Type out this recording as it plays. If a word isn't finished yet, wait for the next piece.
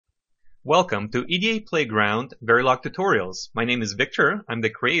Welcome to EDA Playground Verilog tutorials. My name is Victor. I'm the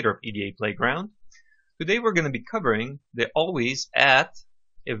creator of EDA Playground. Today we're going to be covering the always, at,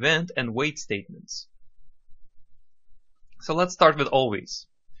 event, and wait statements. So let's start with always.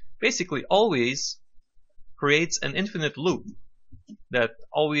 Basically, always creates an infinite loop that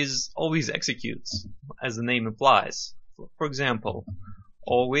always executes, as the name implies. For example,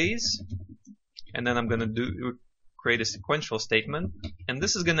 always, and then I'm going to create a sequential statement, and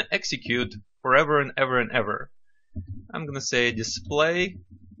this is going to execute forever and ever and ever. I'm going to say display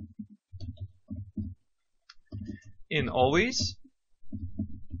in always,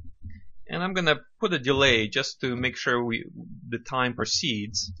 and I'm going to put a delay just to make sure the time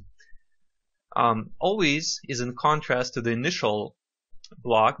proceeds. Always is in contrast to the initial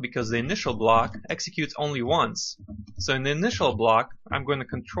block because the initial block executes only once. So in the initial block, I'm going to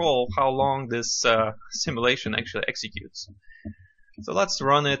control how long this simulation actually executes. So let's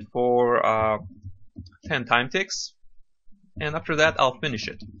run it for 10 time ticks, and after that I'll finish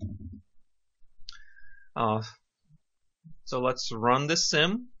it. So let's run this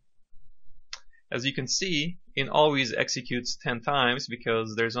sim. As you can see, in always executes 10 times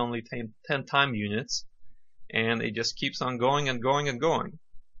because there's only 10 time units, and it just keeps on going and going and going.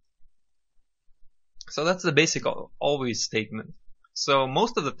 So that's the basic always statement. So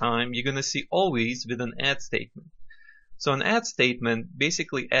most of the time you're going to see always with an add statement. So an add statement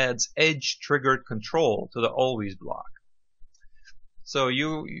basically adds edge triggered control to the always block. So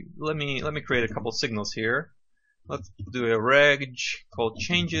let me create a couple signals here. Let's do a reg called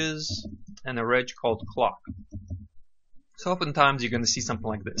changes and a reg called clock. So oftentimes you're going to see something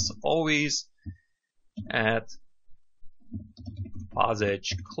like this: always at pause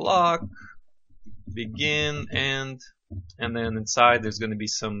edge clock, begin, end, and then inside there's going to be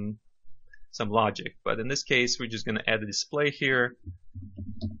some logic. But in this case, we're just going to add a display here.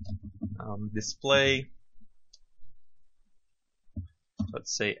 Display.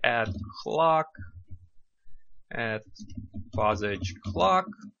 Let's say at clock, at pause edge clock,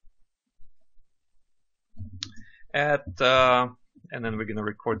 at and then we're going to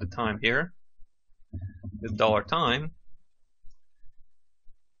record the time here with $time.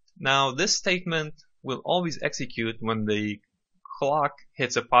 Now this statement will always execute when the clock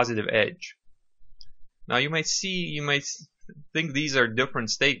hits a positive edge. Now you might think these are different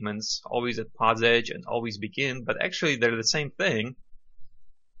statements, always at pause edge and always begin, but actually they're the same thing.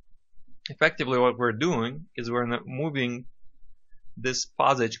 Effectively what we're doing is we're moving this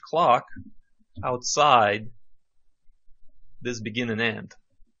pause edge clock outside this begin and end.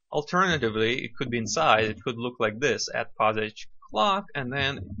 Alternatively, it could be inside. It could look like this: at pause edge clock, and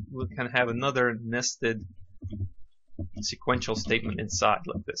then we can have another nested sequential statement inside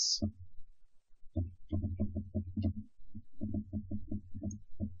like this.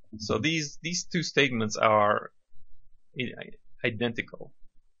 So these two statements are identical.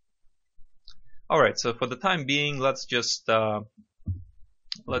 Alright, so for the time being, let's just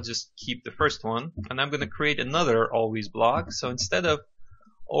keep the first one, and I'm going to create another always block. So instead of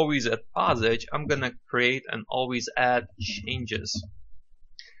always at pause edge, I'm going to create an always at changes.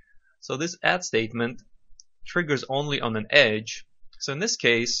 So this at statement triggers only on an edge. So in this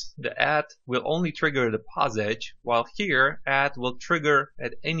case, the at will only trigger the pause edge, while here at will trigger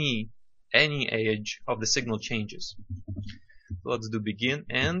at any edge of the signal changes. So let's do begin,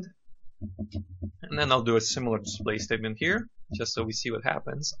 end, and then I'll do a similar display statement here, just so we see what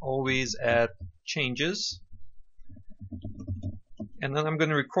happens. Always at changes. And then I'm going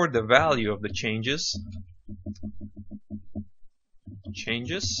to record the value of the changes,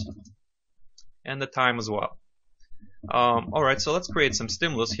 and the time as well. Alright, so let's create some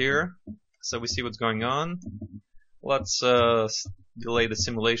stimulus here so we see what's going on. Let's delay the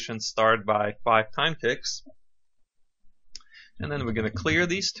simulation start by 5 time ticks. And then we're going to clear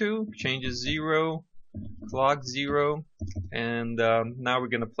these two, changes 0, clock 0, and now we're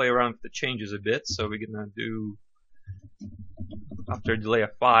going to play around with the changes a bit. So we're going to do, after a delay of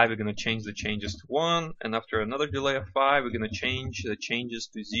 5, we're going to change the changes to 1, and after another delay of 5, we're going to change the changes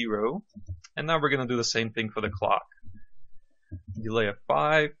to 0, and now we're going to do the same thing for the clock. Delay of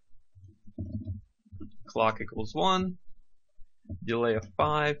 5, clock equals 1, delay of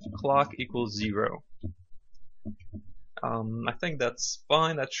 5, clock equals 0. I think that's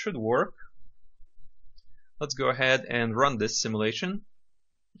fine, that should work. Let's go ahead and run this simulation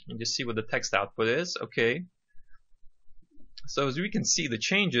and just see what the text output is. Okay. So as we can see, the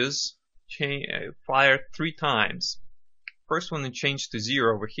changes fire 3 times. First one it changed to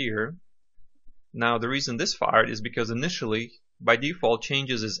 0 over here. Now the reason this fired is because initially by default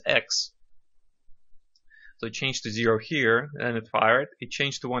changes is X. So it changed to 0 here, and it fired. It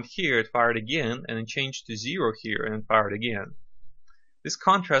changed to 1 here, it fired again, and it changed to 0 here, and it fired again. This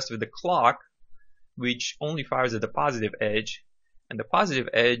contrasts with the clock, which only fires at the positive edge, and the positive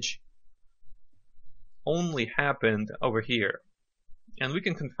edge only happened over here. And we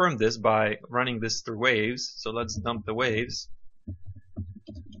can confirm this by running this through waves. So let's dump the waves.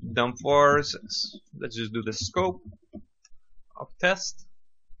 Dump vars. Let's just do the scope of test.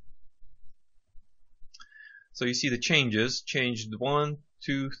 So you see the changes. Changed 1,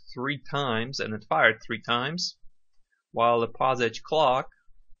 2, 3 times, and it fired 3 times, while the pos edge clock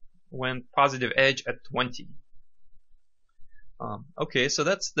went positive edge at 20. Okay, so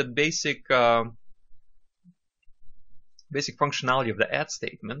that's the basic functionality of the add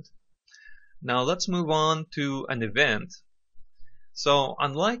statement. Now let's move on to an event. So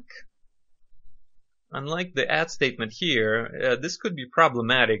unlike the add statement here, this could be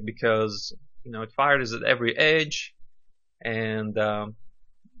problematic because it fires at every edge, and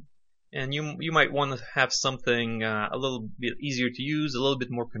you might want to have something a little bit easier to use, a little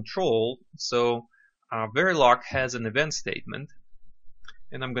bit more control. So Verilog has an event statement,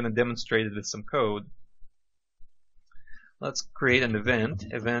 and I'm going to demonstrate it with some code. Let's create an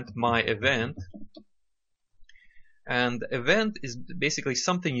event my event, and event is basically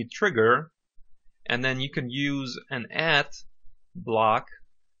something you trigger, and then you can use an add block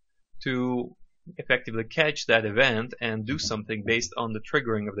to effectively catch that event and do something based on the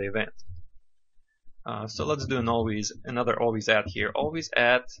triggering of the event. So let's do another always add here. Always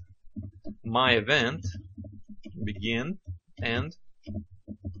add my event, begin, end,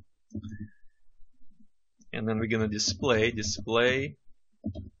 and then we're going to display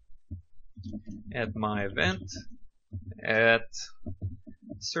at my event at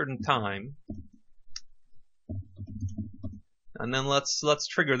a certain time, and then let's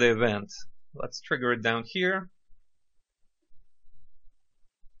trigger the event. Let's trigger it down here.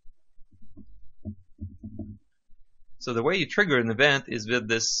 So the way you trigger an event is with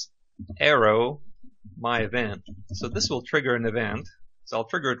this arrow, my event. So this will trigger an event. So I'll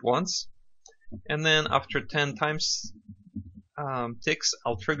trigger it once, and then after 10 times ticks,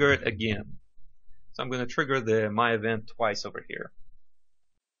 I'll trigger it again. So I'm going to trigger the my event twice over here.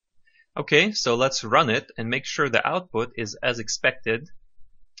 Okay, so let's run it and make sure the output is as expected.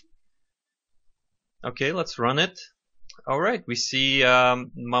 Okay, let's run it. Alright, we see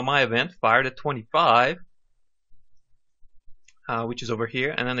my event fired at 25, which is over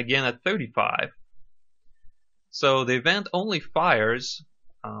here, and then again at 35. So the event only fires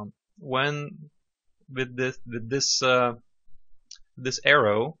when with this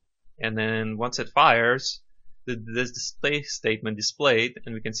arrow, and then once it fires, this display statement displayed,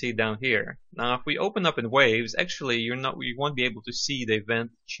 and we can see it down here. Now, if we open up in waves, actually you won't be able to see the event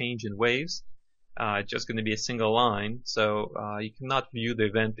change in waves. It's just going to be a single line, so you cannot view the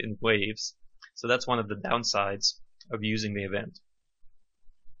event in waves. So that's one of the downsides of using the event.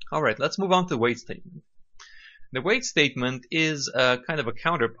 Alright, let's move on to the wait statement. The wait statement is kind of a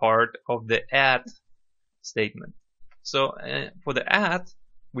counterpart of the add statement. So for the add,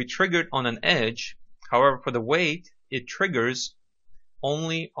 we triggered on an edge. However, for the wait, it triggers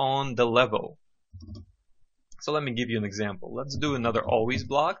only on the level. So let me give you an example. Let's do another always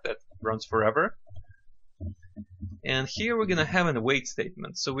block that runs forever. And here we're going to have a wait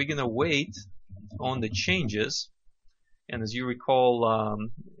statement. So we're going to wait on the changes. And as you recall,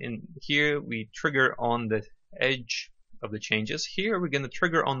 in here we trigger on the edge of the changes. Here we're going to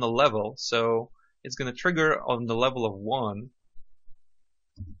trigger on the level. So it's going to trigger on the level of 1.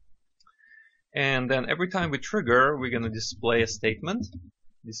 And then every time we trigger, we're going to display a statement.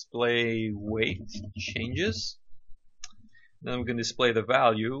 Display wait changes. Then we're going to display the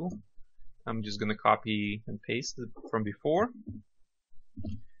value. I'm just going to copy and paste it from before.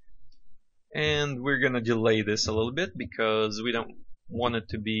 And we're going to delay this a little bit because we don't want it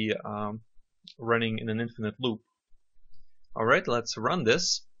to be running in an infinite loop. Alright, let's run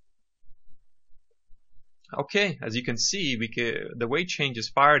this. Okay, as you can see, the wait change is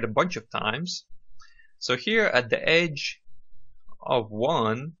fired a bunch of times. So here at the edge of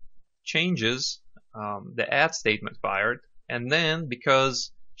 1 changes, the add statement fired, and then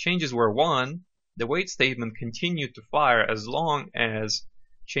because changes were 1, the wait statement continued to fire as long as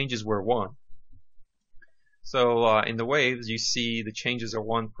changes were 1. So in the waves you see the changes are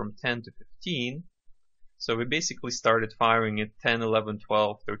 1 from 10 to 15. So we basically started firing at 10, 11,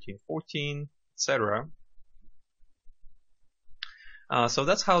 12, 13, 14, etc. So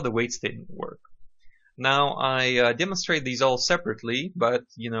that's how the wait statement works. Now I demonstrate these all separately, but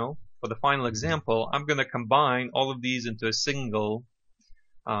for the final example, I'm going to combine all of these into a single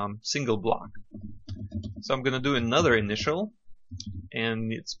block. So I'm going to do another initial,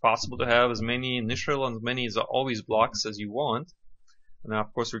 and it's possible to have as many initial and as many as always blocks as you want. Now,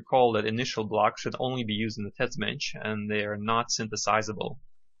 of course, recall that initial blocks should only be used in the test bench, and they are not synthesizable.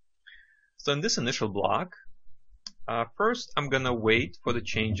 So in this initial block, first I'm going to wait for the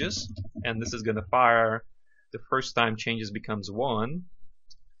changes, and this is going to fire the first time changes becomes 1.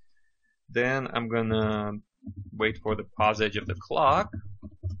 Then I'm going to wait for the pause edge of the clock,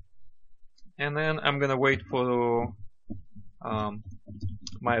 and then I'm going to wait for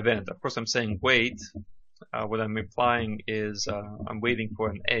my event. Of course, I'm saying wait. What I'm implying is I'm waiting for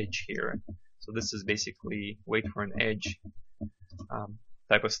an edge here. So this is basically wait for an edge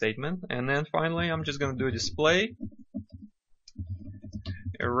type of statement. And then finally, I'm just going to do a display.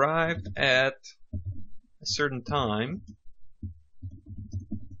 Arrived at a certain time.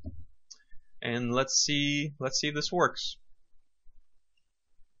 And let's see if this works.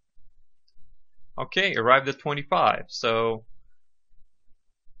 Okay, arrived at 25. So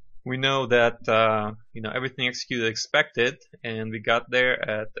we know that everything executed expected, and we got there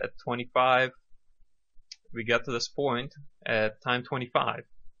at 25. We got to this point at time 25.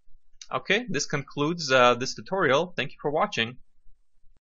 Okay, this concludes this tutorial. Thank you for watching.